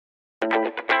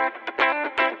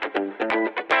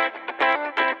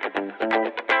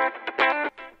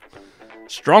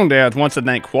Strong Dads wants to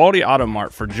thank Quality Auto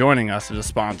Mart for joining us as a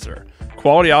sponsor.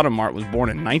 Quality Auto Mart was born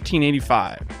in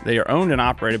 1985. They are owned and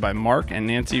operated by Mark and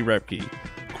Nancy Repke.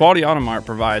 Quality Auto Mart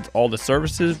provides all the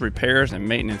services, repairs, and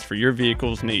maintenance for your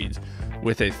vehicle's needs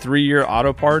with a 3-year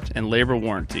auto parts and labor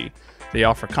warranty. They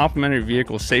offer complimentary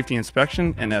vehicle safety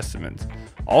inspection and estimates.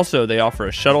 Also, they offer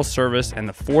a shuttle service, and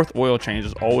the 4th oil change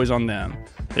is always on them.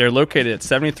 They are located at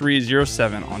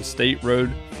 7307 on State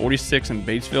Road 46 in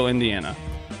Batesville, Indiana.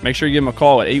 Make sure you give them a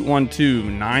call at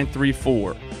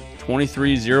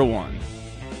 812-934-2301.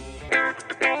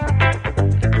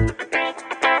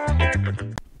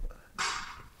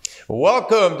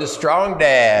 Welcome to Strong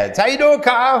Dads. How you doing,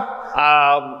 Kyle?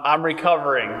 I'm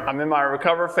recovering. I'm in my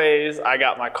recover phase. I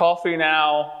got my coffee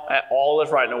now. All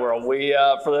is right in the world. We,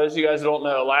 for those of you guys who don't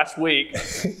know, last week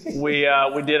we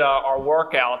did our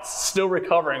workouts. Still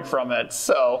recovering from it.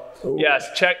 So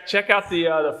yes, check out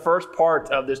the first part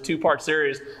of this 2-part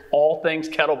series, all things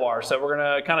Kettle Bar. So we're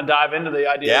gonna kind of dive into the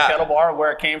idea of Kettle Bar,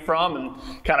 where it came from,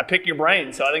 and kind of pick your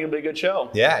brain. So I think it'll be a good show.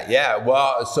 Yeah.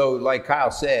 Well, so like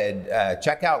Kyle said,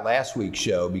 check out last week's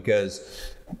show,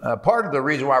 because part of the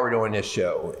reason why we're doing this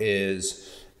show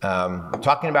is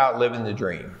talking about living the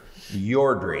dream,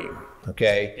 your dream,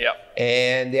 okay? Yep.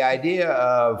 And the idea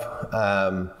of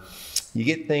you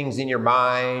get things in your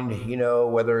mind, you know,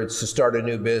 whether it's to start a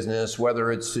new business,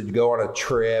 whether it's to go on a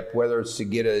trip, whether it's to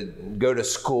go to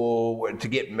school, to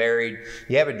get married,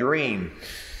 you have a dream.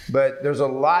 But there's a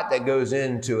lot that goes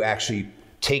into actually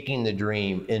taking the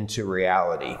dream into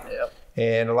reality. Yep.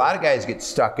 And a lot of guys get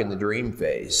stuck in the dream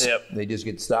phase. Yep. They just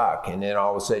get stuck. And then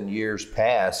all of a sudden years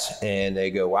pass and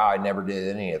they go, wow, I never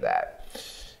did any of that.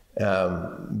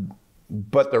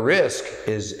 But the risk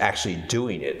is actually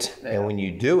doing it. Yeah. And when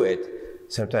you do it,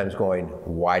 sometimes going,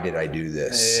 why did I do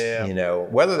this? Yeah. You know,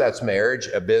 whether that's marriage,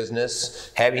 a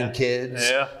business, having kids,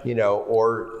 you know,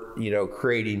 or, you know,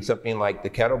 creating something like the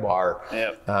Kettle Bar.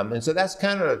 Yep. And so that's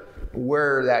kind of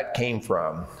where that came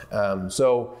from.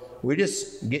 So we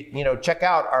just check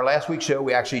out our last week's show.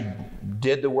 We actually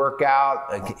did the workout.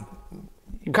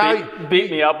 Kyle, beat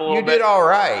me up a little bit. You did all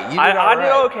right. I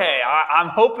did okay. I'm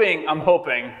hoping,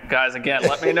 guys, again,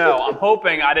 let me know. I'm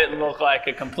hoping I didn't look like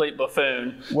a complete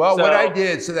buffoon. Well, what I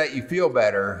did, so that you feel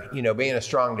better, you know, being a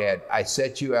strong dad, I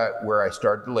set you out where I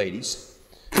started the ladies.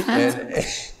 And,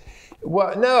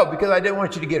 well, no, because I didn't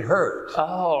want you to get hurt.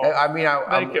 Oh. I mean,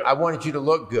 I wanted you to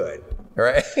look good.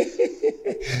 Right?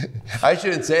 I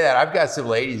shouldn't say that. I've got some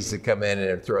ladies that come in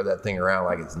and throw that thing around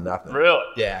like it's nothing. Really?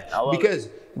 Yeah. Because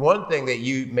one thing that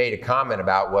you made a comment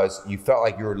about was you felt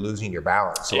like you were losing your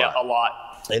balance. A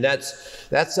lot. And that's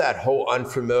that whole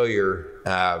unfamiliar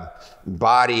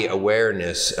body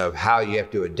awareness of how you have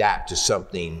to adapt to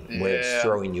something when it's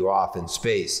throwing you off in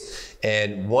space.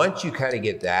 And once you kind of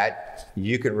get that,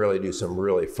 you can really do some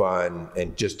really fun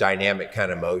and just dynamic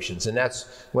kind of motions. And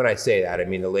that's when I say that, I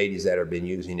mean, the ladies that have been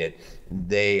using it,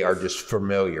 they are just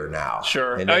familiar now.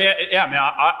 Sure. I mean,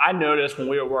 I noticed when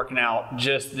we were working out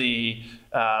just the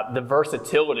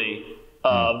versatility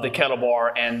of the Kettle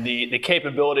Bar and the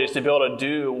capabilities to be able to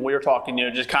do, we were talking, you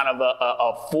know, just kind of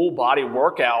a full body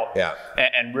workout. Yeah.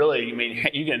 And really, I mean,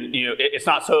 you can, you know, it's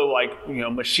not so like, you know,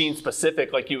 machine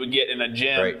specific like you would get in a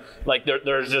gym. Right. Like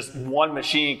there's just one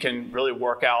machine can really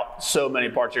work out so many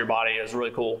parts of your body. It's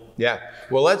really cool. Yeah.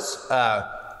 Well, let's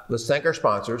thank our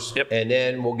sponsors. Yep. And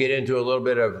then we'll get into a little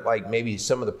bit of like maybe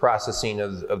some of the processing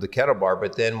of the Kettle Bar,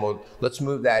 but then let's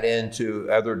move that into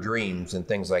other dreams and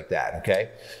things like that. Okay.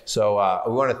 So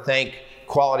we want to thank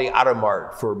Quality Auto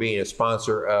Mart for being a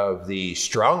sponsor of the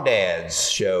Strong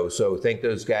Dads show. So thank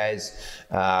those guys,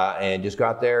 and just go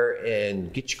out there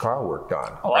and get your car worked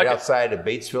on. Right outside of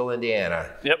Batesville, Indiana.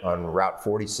 Yep. On Route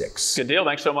 46. Good deal.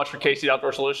 Thanks so much for KC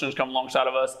Outdoor Solutions coming alongside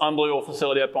of us. Unbelievable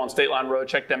facility up on State Line Road.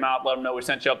 Check them out. Let them know we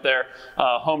sent you up there.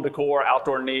 Home decor,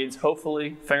 outdoor needs.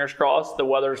 Hopefully, fingers crossed, the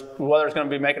weather's going to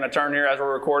be making a turn here as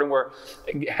we're recording. We're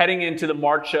heading into the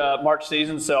March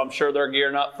season, so I'm sure they're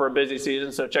gearing up for a busy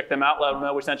season. So check them out. Let them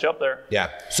know we sent you up there.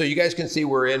 Yeah. So you guys can see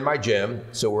we're in my gym.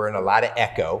 So we're in a lot of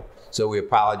echo. So we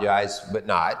apologize, but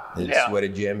not. It's what a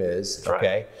gym is. Right.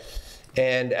 Okay.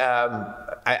 And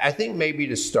I think maybe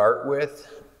to start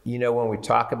with, you know, when we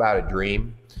talk about a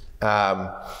dream,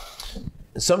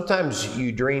 sometimes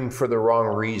you dream for the wrong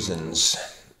reasons.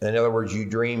 In other words, you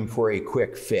dream for a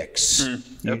quick fix,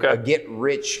 a get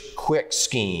rich quick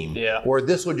scheme, or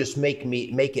this will just make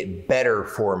it better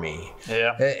for me.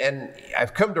 Yeah. And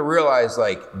I've come to realize,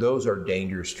 like, those are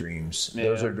dangerous dreams. Yeah.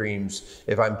 Those are dreams.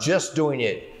 If I'm just doing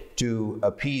it to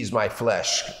appease my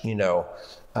flesh, you know,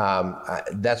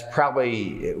 that's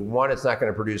probably one. It's not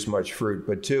going to produce much fruit,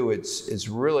 but two, it's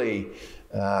really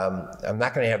I'm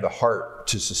not going to have the heart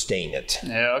to sustain it.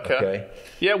 Yeah. Okay.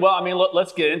 Yeah. Well, I mean,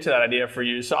 let's get into that idea for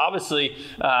you. So obviously,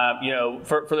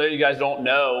 for those of you guys don't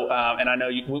know, and I know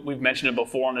we've mentioned it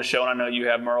before on the show, and I know you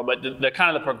have, Merle, but the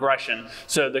kind of the progression.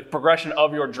 So the progression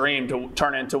of your dream to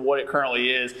turn into what it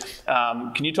currently is.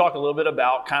 Can you talk a little bit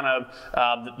about kind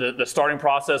of the starting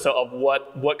process of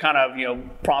what kind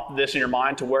of prompted this in your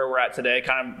mind to where we're at today?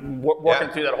 Kind of working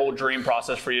through that whole dream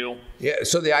process for you. Yeah.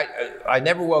 So I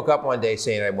never woke up one day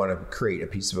saying I want to create a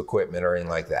piece of equipment or anything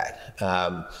like that.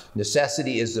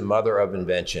 Necessity is the mother of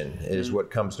invention is what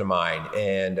comes to mind.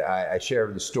 And I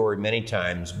share the story many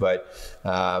times, but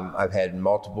I've had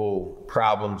multiple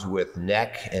problems with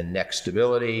neck and neck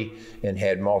stability and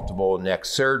had multiple neck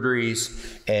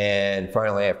surgeries. And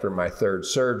finally, after my third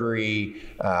surgery,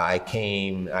 I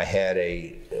had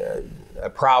a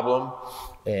problem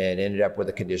and ended up with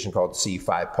a condition called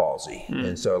C5 palsy.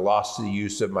 And so I lost the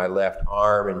use of my left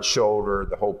arm and shoulder,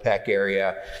 the whole pec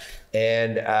area.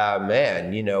 And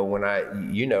man,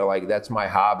 like that's my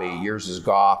hobby. Yours is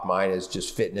golf, mine is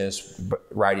just fitness,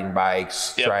 riding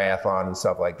bikes, triathlon and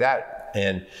stuff like that.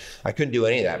 And I couldn't do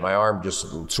any of that. My arm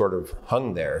just sort of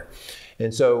hung there.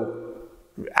 And so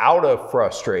out of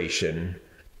frustration,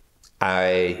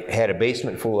 I had a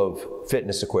basement full of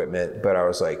fitness equipment, but I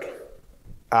was like,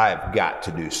 I've got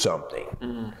to do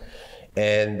something.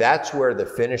 And that's where the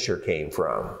finisher came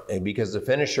from. And because the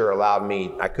finisher allowed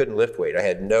me, I couldn't lift weight. I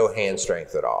had no hand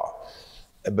strength at all.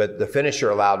 But the finisher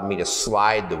allowed me to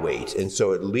slide the weight. And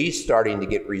so at least starting to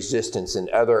get resistance in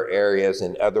other areas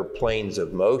and other planes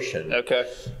of motion. Okay.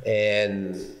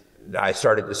 And I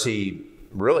started to see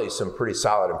really some pretty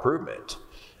solid improvement.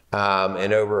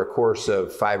 And over a course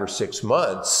of 5 or 6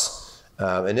 months,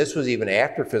 and this was even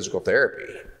after physical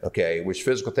therapy, okay, which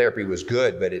physical therapy was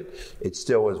good, but it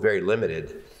still was very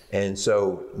limited. And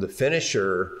so the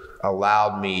finisher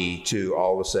allowed me to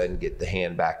all of a sudden get the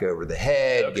hand back over the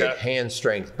head, get hand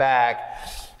strength back.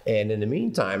 And in the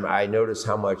meantime, I noticed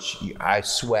how much I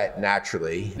sweat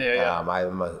naturally.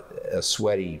 I'm a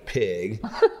sweaty pig.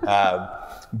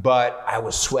 But I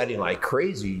was sweating like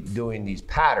crazy doing these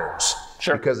patterns.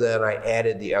 Because then I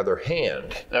added the other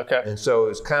hand. And so it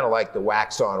was kind of like the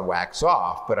wax on, wax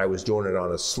off, but I was doing it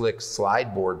on a slick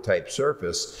slide board type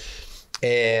surface.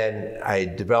 And I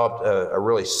developed a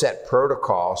really set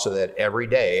protocol so that every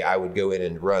day I would go in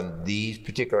and run these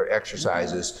particular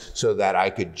exercises so that I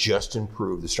could just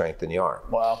improve the strength in the arm.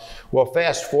 Wow. Well,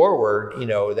 fast forward,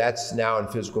 that's now in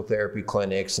physical therapy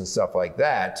clinics and stuff like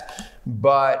that.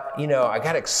 But, I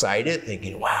got excited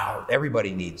thinking, wow,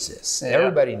 everybody needs this.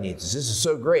 Everybody needs this. This is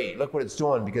so great. Look what it's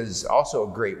doing, because it's also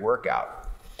a great workout.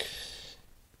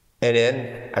 And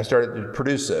then I started to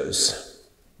produce those.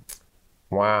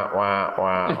 Wah, wah,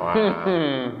 wah,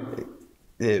 wah.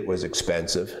 It was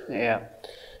expensive.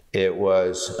 It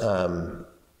was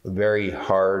very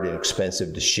hard and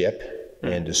expensive to ship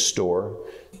and to store.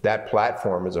 That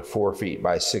platform is a 4 feet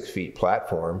by 6 feet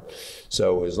platform.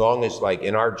 So as long as, like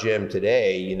in our gym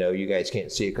today, you guys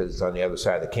can't see it because it's on the other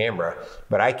side of the camera,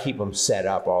 but I keep them set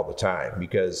up all the time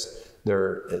because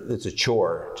it's a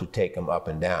chore to take them up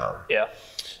and down.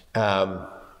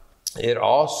 It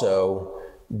also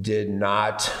did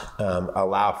not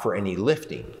allow for any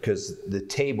lifting because the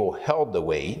table held the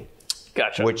weight.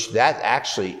 Which that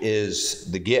actually is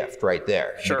the gift right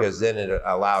there. Because then it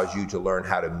allows you to learn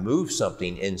how to move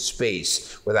something in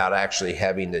space without actually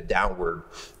having the downward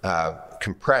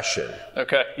compression.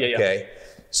 Okay.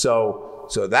 So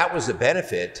that was the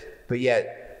benefit, but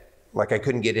yet, like, I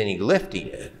couldn't get any lifting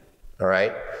in. All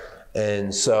right.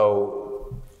 And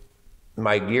so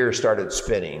my gears started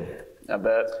spinning. I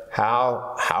bet.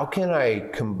 How can I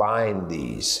combine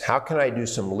these? How can I do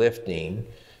some lifting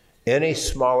in a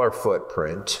smaller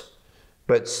footprint,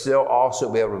 but still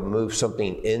also be able to move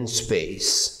something in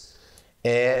space?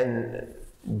 And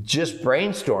just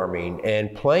brainstorming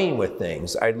and playing with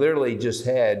things. I literally just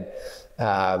had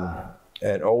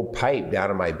an old pipe down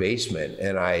in my basement,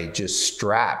 and I just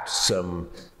strapped some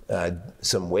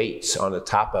weights on the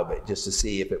top of it just to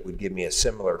see if it would give me a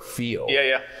similar feel.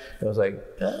 I was like,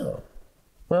 oh,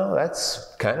 well,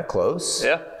 that's kind of close.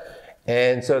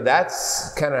 And so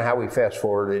that's kind of how we fast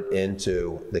forwarded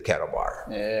into the Kettle Bar.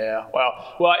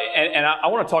 Wow. Well, and I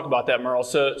want to talk about that, Merle.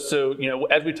 So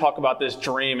as we talk about this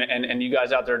dream and you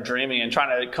guys out there dreaming and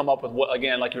trying to come up with what,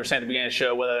 again, like you were saying at the beginning of the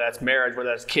show, whether that's marriage, whether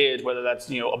that's kids, whether that's,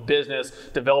 a business,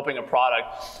 developing a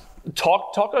product,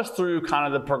 Talk us through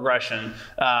kind of the progression.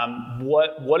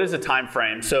 What is the time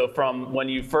frame? So from when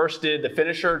you first did the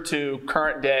finisher to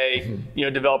current day,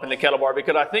 developing the Kettle Bar,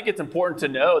 because I think it's important to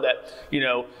know that,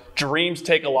 dreams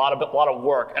take a lot of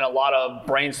work and a lot of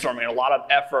brainstorming, a lot of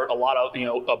effort, a lot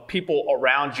of people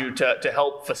around you to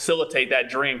help facilitate that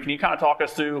dream. Can you kind of talk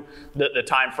us through the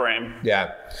time frame?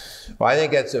 Yeah. Well, I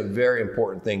think that's a very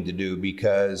important thing to do,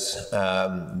 because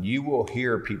you will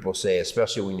hear people say,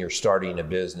 especially when you're starting a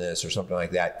business or something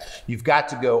like that, you've got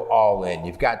to go all in.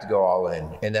 You've got to go all in.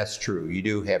 And that's true. You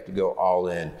do have to go all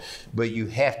in. But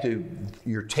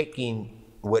you're taking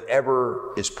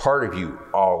whatever is part of you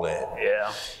all in.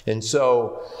 Yeah. And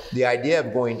so the idea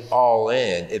of going all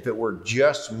in, if it were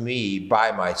just me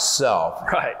by myself,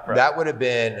 right. that would have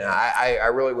been, I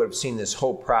really would have seen this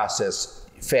whole process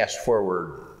fast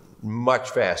forward much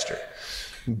faster.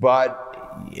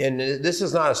 And this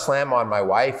is not a slam on my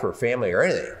wife or family or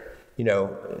anything.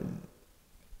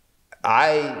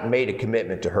 I made a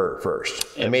commitment to her first.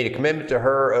 Yep. I made a commitment to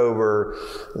her over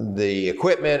the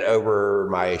equipment, over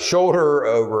my shoulder,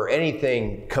 over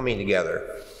anything coming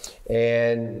together.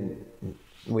 And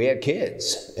we had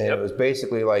kids. And It was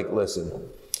basically like, listen,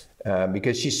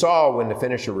 because she saw when the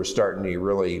finisher was starting to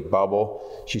really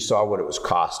bubble, she saw what it was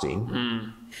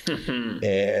costing.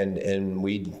 and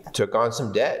we took on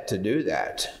some debt to do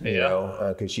that,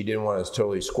 because she didn't want to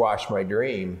totally squash my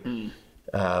dream.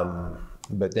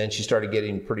 But then she started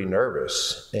getting pretty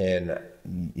nervous, and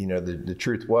the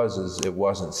truth is it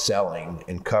wasn't selling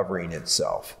and covering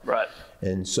itself. Right.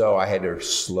 And so I had to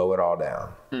slow it all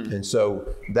down. And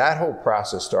so that whole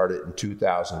process started in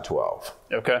 2012.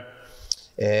 Okay.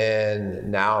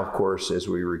 And now, of course, as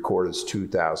we record, it's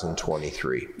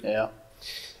 2023. Yeah.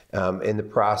 In the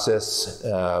process,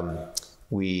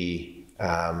 we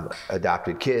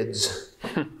adopted kids.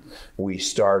 We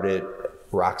started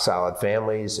Rock Solid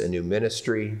Families, a new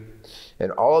ministry,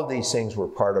 and all of these things were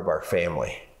part of our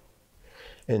family.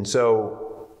 And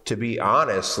so, to be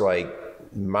honest, like,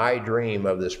 my dream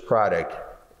of this product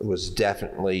was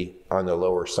definitely on the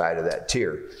lower side of that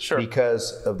tier. Sure.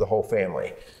 Because of the whole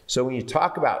family. So when you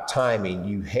talk about timing,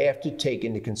 you have to take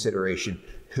into consideration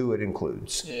who it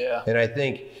includes. Yeah. And I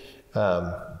think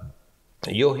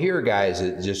you'll hear guys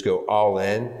that just go all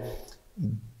in,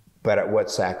 but at what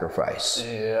sacrifice?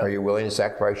 Yeah. Are you willing to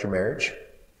sacrifice your marriage?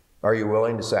 Are you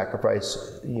willing to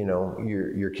sacrifice,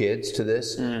 your kids to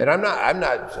this? And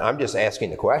I'm just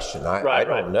asking the question. I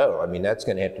don't know. I mean, that's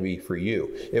going to have to be for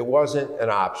you. It wasn't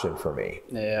an option for me.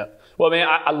 Yeah. Well,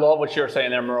 I love what you're saying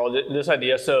there, Merle. This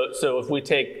idea. So if we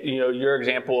take, your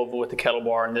example with the Kettle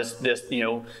Bar and this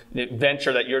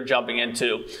venture that you're jumping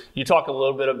into, you talk a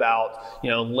little bit about,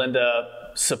 Linda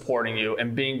supporting you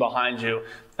and being behind you.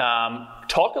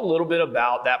 Talk a little bit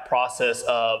about that process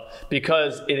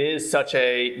because it is such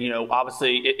a,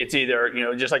 obviously it's either,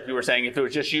 just like you were saying, if it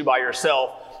was just you by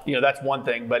yourself, that's one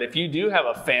thing. But if you do have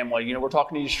a family, we're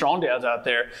talking to you strong dads out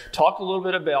there, talk a little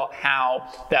bit about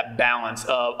how that balance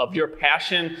of your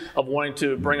passion of wanting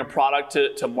to bring a product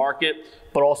to market,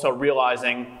 but also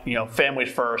realizing,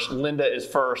 family's first. Linda is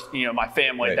first, my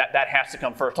family, right. that has to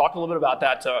come first. Talk a little bit about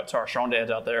that to our strong dads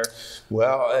out there.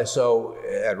 Well, so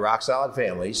at Rock Solid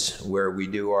Families, where we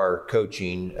do our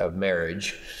coaching of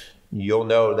marriage, you'll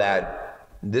know that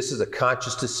this is a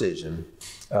conscious decision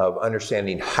of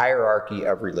understanding hierarchy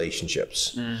of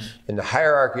relationships. And the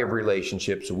hierarchy of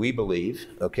relationships, we believe,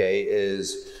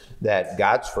 is that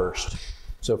God's first.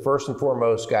 So first and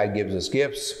foremost, God gives us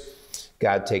gifts.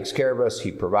 God takes care of us,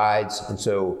 He provides. And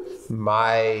so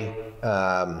my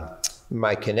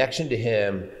connection to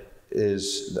Him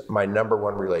is my number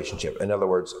one relationship. In other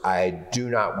words, I do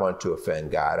not want to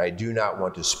offend God. I do not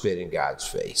want to spit in God's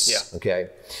face. Yeah. Okay.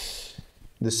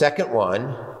 The second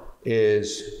one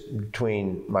is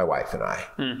between my wife and I,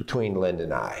 between Linda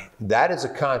and I. That is a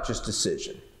conscious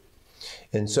decision.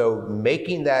 And so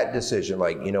making that decision,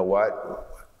 like, you know what?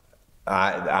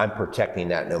 I'm protecting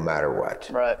that no matter what.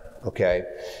 Right. Okay.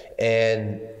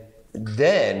 And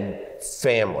then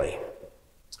family.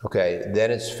 Okay.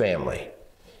 Then it's family.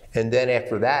 And then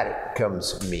after that, it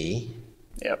comes me.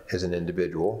 Yep. As an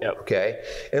individual. Yep. Okay.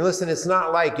 And listen, it's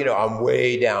not like, I'm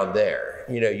way down there.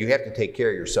 You have to take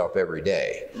care of yourself every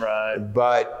day. Right.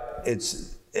 But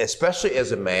it's, especially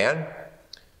as a man,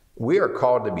 we are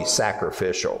called to be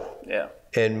sacrificial. Yeah.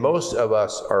 And most of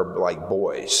us are like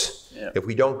boys. Yeah. If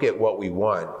we don't get what we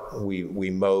want, we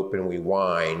mope and we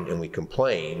whine and we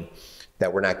complain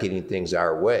that we're not getting things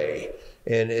our way.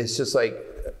 And it's just like,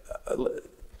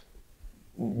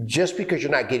 just because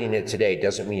you're not getting it today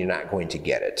doesn't mean you're not going to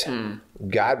get it.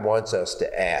 God wants us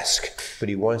to ask, but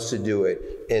He wants to do it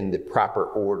in the proper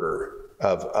order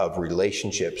of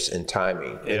relationships and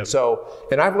timing. And so,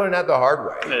 and I've learned that the hard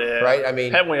way, right? I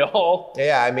mean, haven't we all?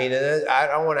 Yeah, I mean, and I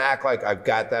don't want to act like I've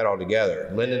got that all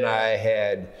together. Lynn and I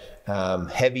had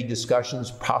heavy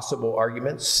discussions, possible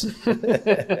arguments. We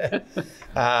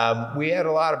had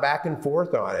a lot of back and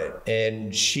forth on it,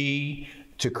 and she,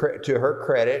 to her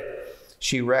credit,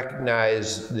 she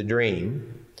recognized the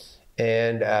dream.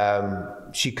 And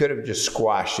she could have just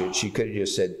squashed it. She could have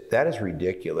just said, that is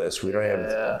ridiculous. We don't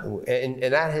have, and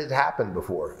that has happened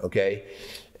before, okay?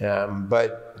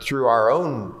 But through our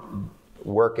own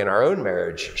work in our own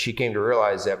marriage, she came to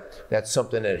realize that that's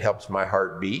something that helps my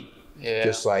heart beat. Yeah.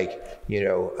 Just like, you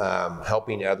know,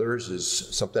 helping others is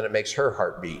something that makes her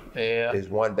heart beat. Yeah. Is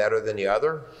one better than the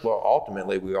other? Well,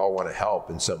 ultimately, we all want to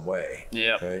help in some way.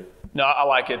 Yeah. Right? No, I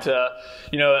like it.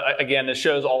 You know, again, this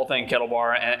shows all things Kettle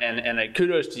Bar, and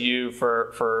kudos to you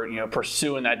for you know,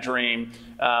 pursuing that dream.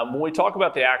 When we talk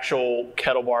about the actual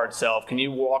Kettle Bar itself, can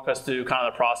you walk us through kind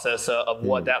of the process of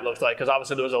what that looks like? Because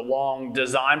obviously there was a long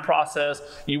design process.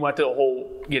 You went through the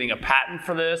whole getting a patent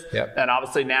for this, and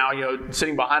obviously now, you know,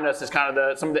 sitting behind us is kind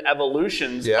of some of the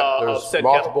evolutions of said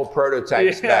multiple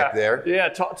prototypes back there. Yeah,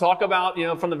 talk about, you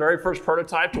know, from the very first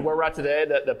prototype to where we're at today,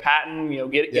 the patent, you know,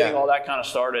 getting all that kind of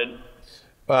started.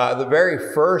 The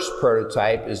very first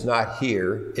prototype is not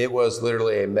here. It was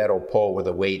literally a metal pole with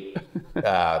a weight.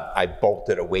 I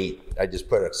bolted a weight. I just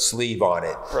put a sleeve on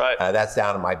it. Right. That's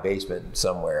down in my basement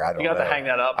somewhere. I don't know. You have to hang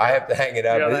that up. I have to hang it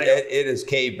up. It is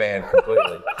caveman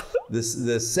completely.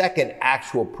 The second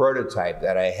actual prototype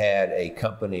that I had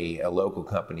a local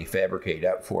company fabricate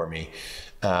up for me,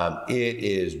 it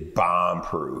is bomb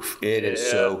proof. It is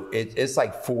it's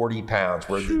like 40 pounds.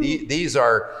 Where these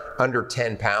are under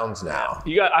 10 pounds now.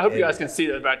 I hope you guys can see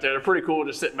that back there. They're pretty cool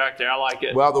just sitting back there. I like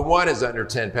it. Well, the one is under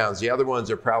 10 pounds. The other ones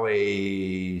are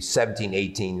probably 17,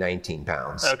 18, 19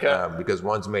 pounds. Okay. Because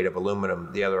one's made of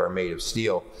aluminum, the other are made of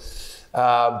steel.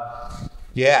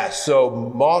 Yeah, so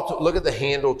look at the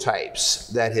handle types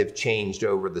that have changed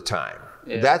over the time.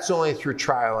 Yeah. That's only through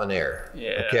trial and error.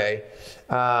 Yeah. Okay.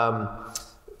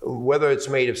 Whether it's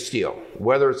made of steel,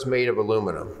 whether it's made of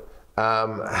aluminum,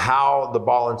 how the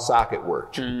ball and socket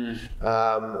worked,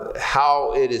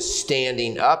 how it is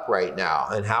standing up right now,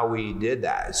 and how we did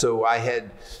that. So I had,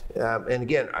 and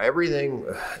again, everything,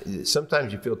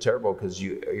 sometimes you feel terrible because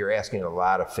you're asking a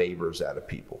lot of favors out of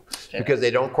people because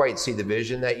they don't quite see the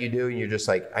vision that you do. And you're just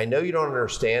like, I know you don't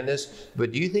understand this,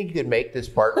 but do you think you could make this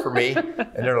part for me?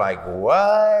 And they're like,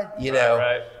 what? You know?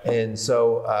 Right. And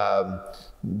so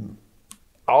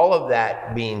all of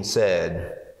that being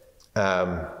said,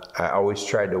 I always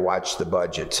tried to watch the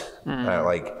budget.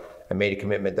 I made a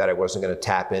commitment that I wasn't going to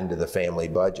tap into the family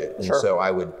budget. And so I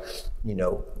would, you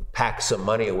know, pack some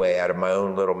money away out of my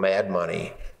own little mad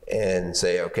money and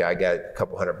say, okay, I got a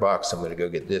couple $100. I'm going to go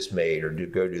get this made or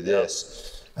go do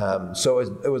this. So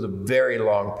it was a very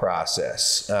long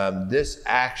process. This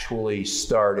actually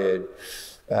started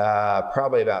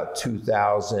probably about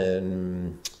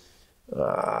 2000.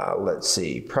 Let's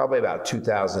see, probably about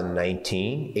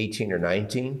 2019, 18 or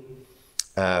 19.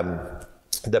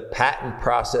 The patent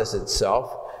process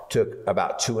itself took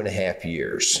about 2.5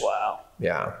 years. Wow.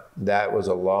 Yeah, that was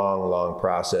a long, long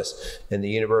process. And the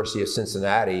University of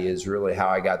Cincinnati is really how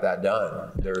I got that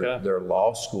done. Their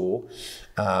law school,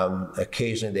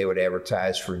 occasionally they would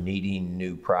advertise for needing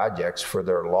new projects for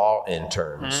their law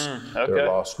interns, their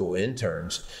law school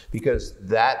interns, because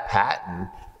that patent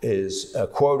is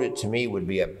quoted to me would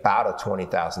be about a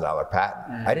 $20,000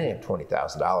 patent. I didn't have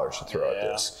 $20,000 to throw at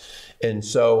this. And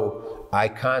so I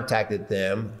contacted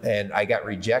them and I got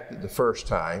rejected the first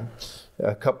time.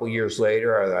 A couple years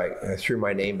later, I threw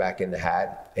my name back in the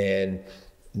hat and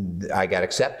I got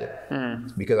accepted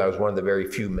because I was one of the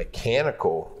very few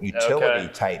mechanical utility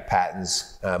type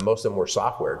patents. Most of them were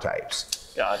software types.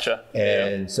 Gotcha.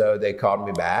 And so they called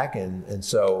me back and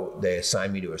so they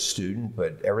assigned me to a student,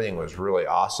 but everything was really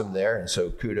awesome there. And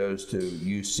so kudos to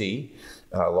UC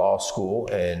Law School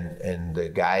and the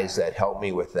guys that helped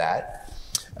me with that.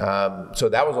 So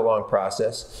that was a long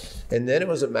process. And then it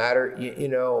was a matter, you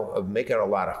know, of making a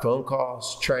lot of phone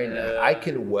calls, trying I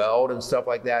can weld and stuff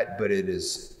like that, but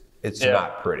it's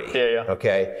not pretty.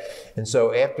 Okay. And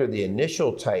so after the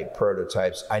initial type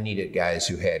prototypes, I needed guys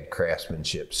who had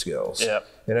craftsmanship skills.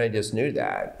 And I just knew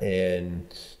that.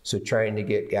 And so trying to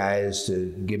get guys to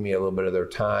give me a little bit of their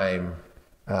time,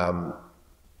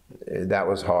 that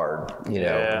was hard, you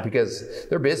know, because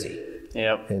they're busy.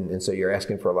 And so you're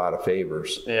asking for a lot of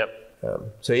favors.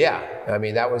 So yeah, I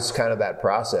mean, that was kind of that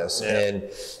process. And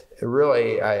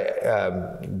really,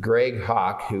 Greg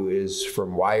Hawk, who is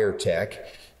from WireTech,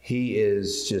 he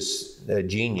is just a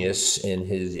genius in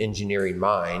his engineering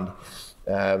mind.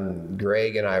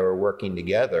 Greg and I were working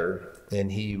together,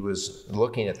 and he was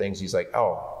looking at things. He's like,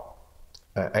 oh,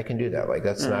 I can do that. Like,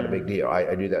 that's not a big deal.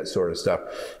 I do that sort of stuff.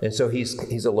 And so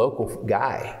he's a local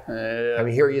guy. Yeah. I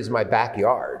mean, here he is in my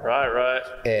backyard. Right.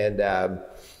 And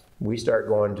we start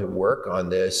going to work on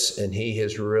this, and he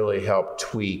has really helped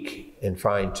tweak and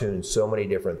fine tune so many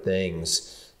different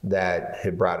things that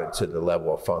had brought it to the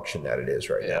level of function that it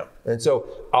is right now. And so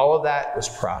all of that was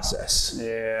process.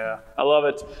 Yeah, I love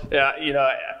it. Yeah, you know,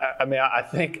 I mean, I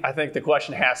think the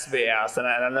question has to be asked, and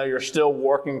I know you're still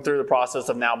working through the process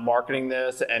of now marketing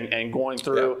this and going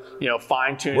through, you know,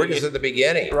 fine tuning. We're just at the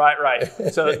beginning. Right.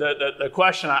 So the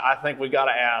question I think we got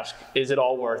to ask, is it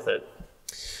all worth it?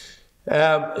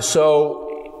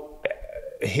 So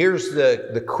here's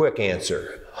the quick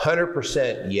answer.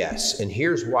 100% yes, and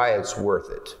here's why it's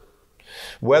worth it.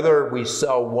 Whether we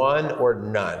sell one or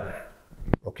none,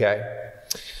 okay?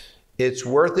 It's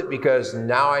worth it because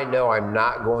now I know I'm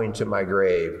not going to my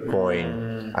grave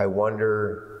going, I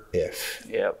wonder if.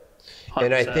 Yep. 100%.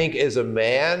 And I think as a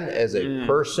man, as a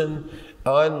person,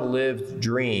 unlived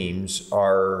dreams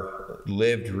are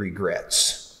lived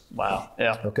regrets. Wow.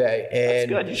 Yeah. Okay.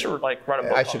 And that's good. You should write a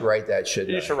book. I should write that,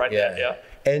 shouldn't I? You should write that. Yeah.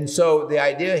 And so the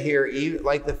idea here,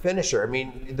 like the finisher, I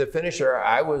mean, the finisher,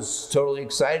 I was totally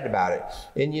excited about it.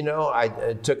 And, you know,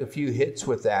 I took a few hits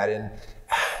with that. And,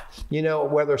 you know,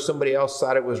 whether somebody else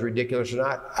thought it was ridiculous or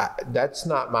not, that's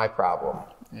not my problem.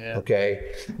 Yeah.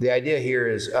 Okay. The idea here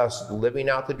is us living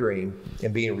out the dream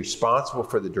and being responsible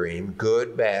for the dream,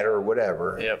 good, bad, or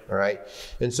whatever. Yep. All right.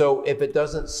 And so if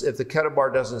the Kettle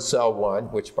Bar doesn't sell one,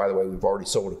 which by the way, we've already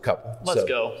sold a couple. Let's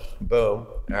go. Boom.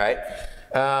 All right.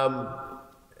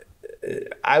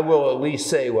 I will at least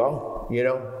say, well, you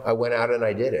know, I went out and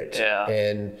I did it. Yeah.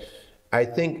 And I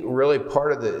think really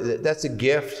part of that's a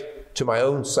gift to my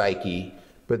own psyche,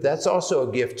 but that's also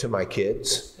a gift to my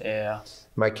kids. Yeah.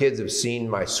 My kids have seen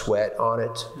my sweat on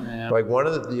it. Yeah. Like one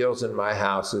of the deals in my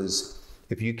house is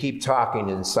if you keep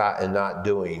talking and not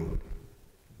doing,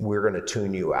 we're going to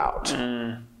tune you out.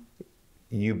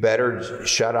 You better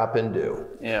shut up and do.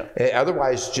 Yeah.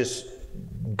 Otherwise, just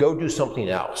go do something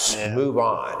else, move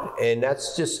on. And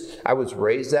that's just, I was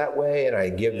raised that way, and I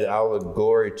give all the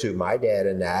glory to my dad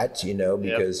in that, you know,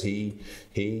 because he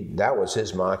that was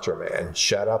his mantra, man.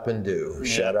 Shut up and do,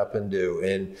 shut up and do.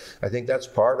 And I think that's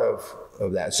part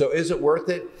of that. So is it worth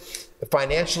it?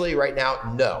 Financially right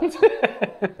now, no.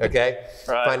 Okay?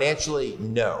 Right. Financially,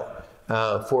 no.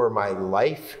 For my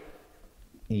life,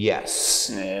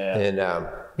 yes. Yeah. And,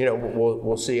 you know,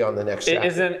 we'll see on the next chapter.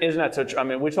 Isn't that so true? I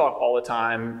mean, we talk all the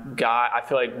time, I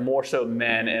feel like more so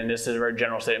men, and this is a very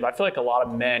general statement, but I feel like a lot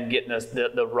of men get in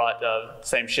the rut of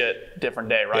same shit, different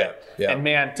day, right? Yeah. And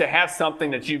man, to have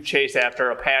something that you've chased after,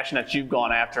 a passion that you've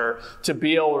gone after, to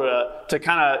be able to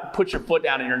kind of put your foot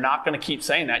down, and you're not going to keep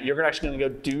saying that, you're actually going to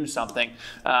go do something,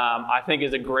 I think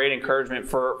is a great encouragement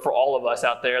for all of us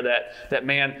out there that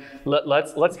man,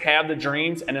 let's have the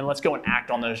dreams, and then let's go and act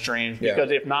on those dreams,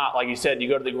 because if not, like you said, you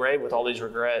go to the grave with all these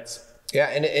regrets. Yeah,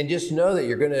 and just know that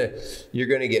you're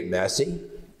gonna get messy.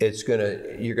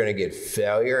 You're gonna get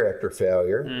failure after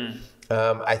failure.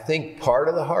 I think part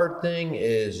of the hard thing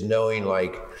is knowing,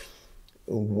 like,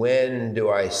 when do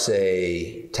I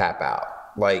say tap out?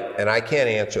 Like, and I can't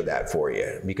answer that for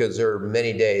you, because there are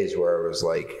many days where I was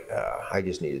like, I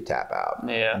just need to tap out.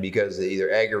 Yeah. Because of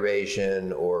either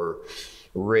aggravation or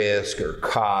risk or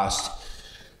cost.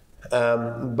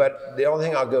 But the only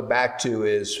thing I'll go back to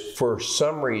is, for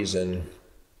some reason,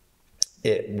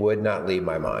 it would not leave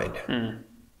my mind.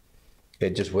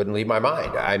 It just wouldn't leave my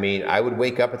mind. I mean, I would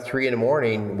wake up at 3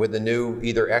 a.m. with a new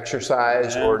either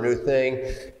exercise or a new thing.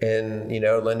 And, you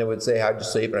know, Linda would say, how'd you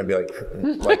sleep? And I'd be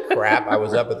like crap. I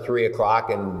was up at 3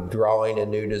 o'clock and drawing a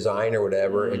new design or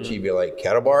whatever. And she'd be like,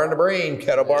 Kettle Bar on the brain,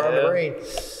 Kettle Bar on the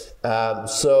brain.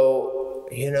 So,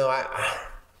 you know,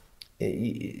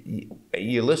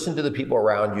 you listen to the people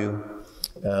around you,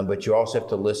 but you also have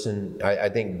to listen. I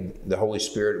think the Holy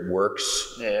Spirit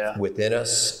works within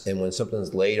us, and when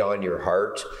something's laid on your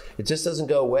heart, it just doesn't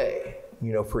go away.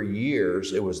 You know, for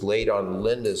years, it was laid on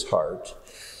Linda's heart,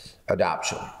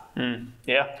 adoption.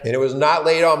 Yeah. And it was not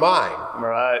laid on mine.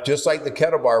 Right. Just like the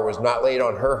Kettle Bar was not laid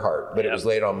on her heart, but it was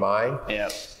laid on mine. Yeah.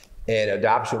 And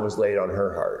adoption was laid on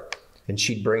her heart. And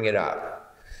she'd bring it up.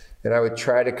 And I would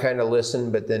try to kind of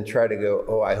listen, but then try to go,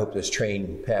 oh, I hope this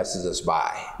train passes us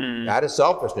by. Out of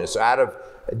selfishness, out of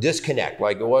disconnect,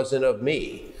 like it wasn't of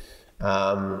me.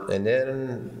 And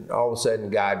then all of a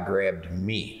sudden, God grabbed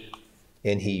me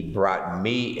And he brought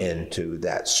me into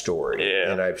that story.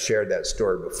 Yeah. And I've shared that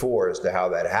story before as to how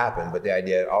that happened. But the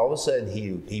idea, all of a sudden,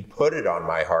 he put it on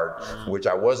my heart, which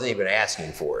I wasn't even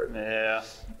asking for it. Yeah.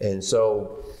 And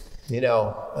so, you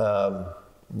know,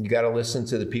 you got to listen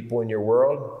to the people in your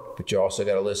world, but you also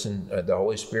got to listen. The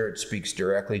Holy Spirit speaks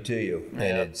directly to you.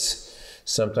 And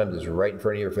sometimes it's right in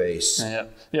front of your face. Yeah.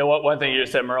 You know, one thing you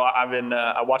just said, Merle,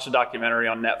 I watched a documentary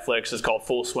on Netflix. It's called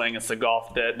Full Swing. It's the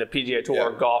PGA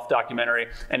Tour golf documentary.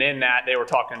 And in that, they were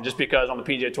talking just because on the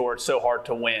PGA Tour, it's so hard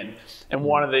to win. And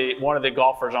one of the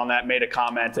golfers on that made a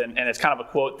comment, and it's kind of a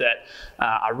quote that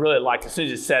I really liked. As soon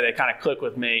as you said it, it kind of clicked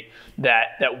with me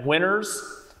that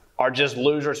winners are just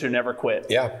losers who never quit.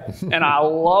 Yeah. And I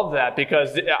love that,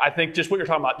 because I think just what you're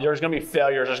talking about, there's going to be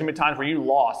failures. There's going to be times where you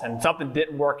lost and something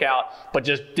didn't work out, but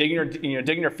just digging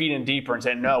your feet in deeper and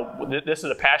saying, no, this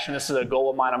is a passion. This is a goal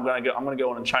of mine. I'm going to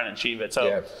go in and try and achieve it.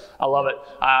 So I love it.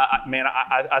 Man,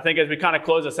 I think as we kind of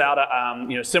close this out,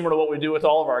 you know, similar to what we do with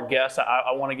all of our guests,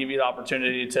 I want to give you the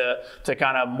opportunity to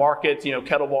kind of market, you know,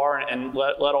 Kettle Bar and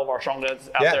let all of our strong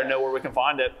dads out there know where we can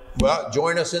find it. Well,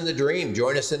 join us in the dream.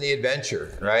 Join us in the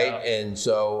adventure, right? And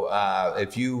so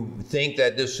if you think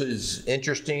that this is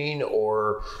interesting,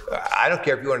 or I don't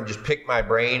care if you want to just pick my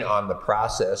brain on the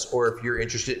process, or if you're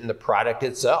interested in the product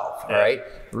itself, right?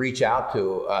 Reach out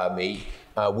to me.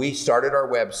 We started our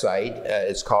website.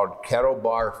 It's called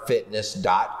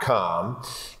kettlebarfitness.com.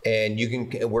 And you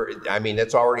can,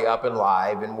 that's already up and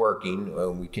live and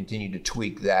working. We continue to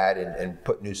tweak that and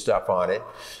put new stuff on it.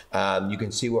 You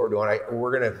can see what we're doing.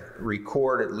 We're going to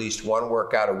record at least one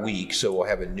workout a week. So we'll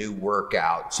have a new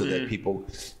workout so that people,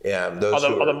 are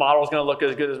the models going to look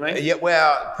as good as me? Yeah,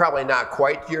 well, probably not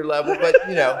quite to your level, but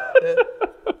you know,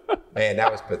 man,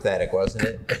 that was pathetic, wasn't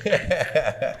it?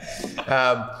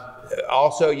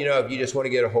 Also, you know, if you just want to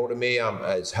get a hold of me,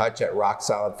 it's Hutch at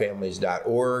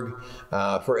rocksolidfamilies.org.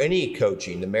 For any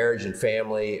coaching, the marriage and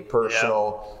family,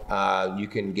 personal, you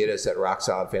can get us at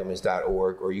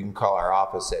rocksolidfamilies.org, or you can call our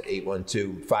office at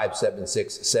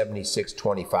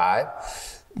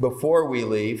 812-576-7625. Before we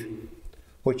leave,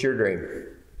 what's your dream?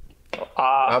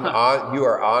 You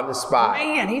are on the spot.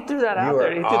 Man, he threw that out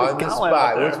there. You are on the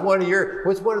spot.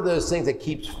 What's one of those things that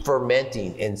keeps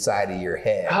fermenting inside of your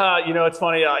head? You know, it's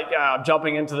funny. I'm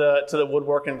jumping into the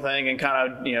woodworking thing and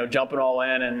kind of, you know, jumping all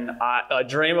in. And a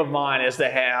dream of mine is to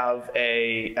have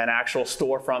an actual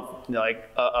storefront, like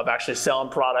of actually selling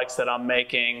products that I'm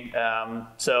making.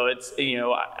 So it's, you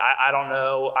know, I don't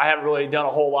know. I haven't really done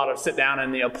a whole lot of sit down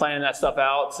and, you know, planning that stuff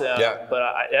out.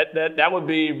 But that would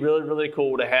be really, really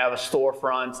cool to have a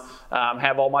storefront,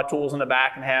 have all my tools in the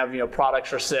back, and have, you know,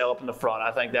 products for sale up in the front.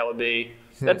 I think that would be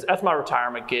that's my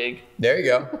retirement gig. There you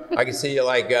go. I can see you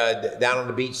like down on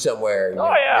the beach somewhere.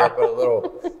 Oh yeah, you're up in a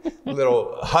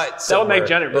little hut somewhere. That would make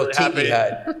Jenny really happy.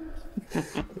 Hut.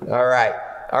 All right.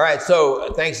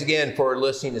 So thanks again for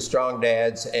listening to Strong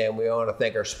Dads, and we want to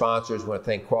thank our sponsors. We want to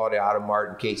thank Quality Auto Mart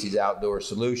and Casey's Outdoor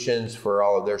Solutions for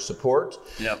all of their support.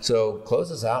 Yep. So close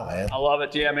us out, man. I love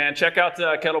it. Yeah, man. Check out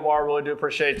Kettle Bar. Really do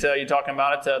appreciate you talking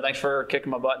about it. Thanks for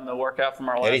kicking my butt in the workout from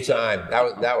our last. Anytime.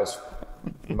 That was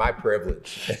my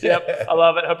privilege. Yep. I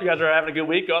love it. Hope you guys are having a good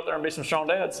week. Go out there and be some strong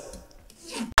dads.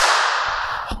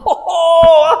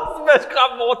 Oh, that's the best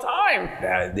clap of all time.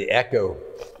 The echo.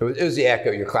 It was the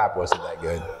echo. Your clap wasn't that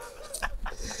good.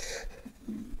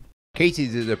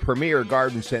 Casey's is a premier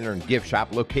garden center and gift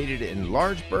shop located in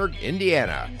Lawrenceburg,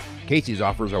 Indiana. Casey's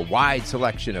offers a wide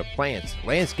selection of plants,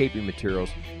 landscaping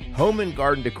materials, home and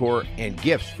garden decor, and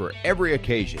gifts for every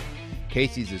occasion.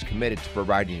 Casey's is committed to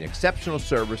providing exceptional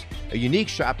service, a unique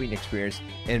shopping experience,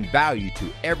 and value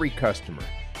to every customer.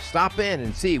 Stop in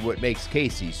and see what makes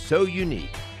Casey's so unique.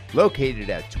 Located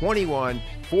at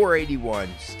 21481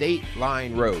 State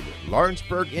Line Road,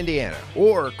 Lawrenceburg, Indiana,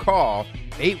 or call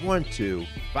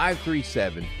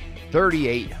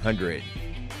 812-537-3800.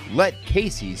 Let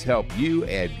Casey's help you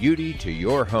add beauty to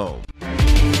your home.